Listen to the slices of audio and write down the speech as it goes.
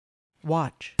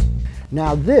Watch.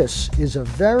 Now this is a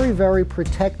very, very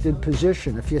protected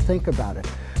position if you think about it.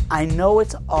 I know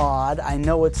it's odd, I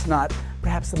know it's not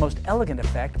perhaps the most elegant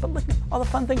effect, but look at all the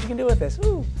fun things you can do with this.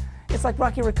 Ooh, it's like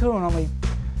Rocky Raccoon, only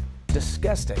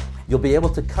disgusting. You'll be able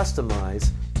to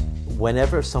customize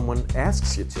whenever someone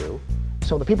asks you to.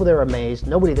 So the people there are amazed.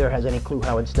 Nobody there has any clue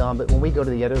how it's done, but when we go to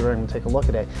the editor room and take a look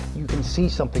at it, you can see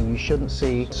something you shouldn't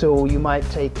see, so you might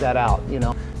take that out, you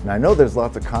know. And I know there's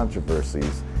lots of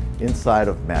controversies inside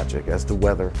of magic as to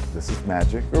whether this is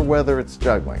magic or whether it's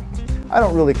juggling. I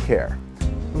don't really care.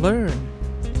 Learn.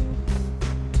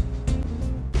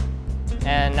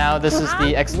 And now this is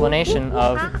the explanation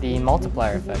of the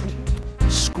multiplier effect.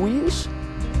 Squeeze,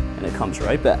 and it comes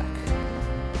right back.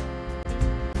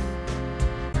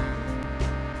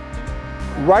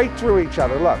 Right through each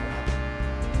other, look.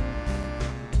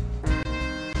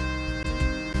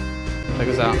 Check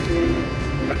us out.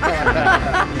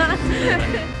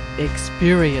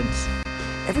 Experience.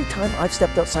 Every time I've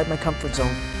stepped outside my comfort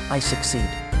zone, I succeed.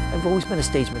 I've always been a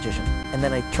stage magician, and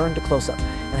then I turned to close-up,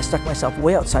 and I stuck myself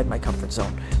way outside my comfort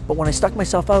zone. But when I stuck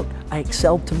myself out, I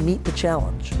excelled to meet the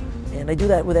challenge. And I do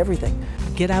that with everything.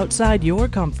 Get outside your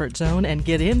comfort zone and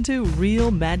get into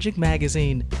Real Magic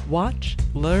Magazine. Watch,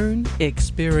 learn,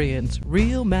 experience.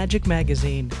 Real Magic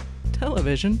Magazine.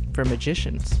 Television for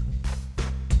magicians.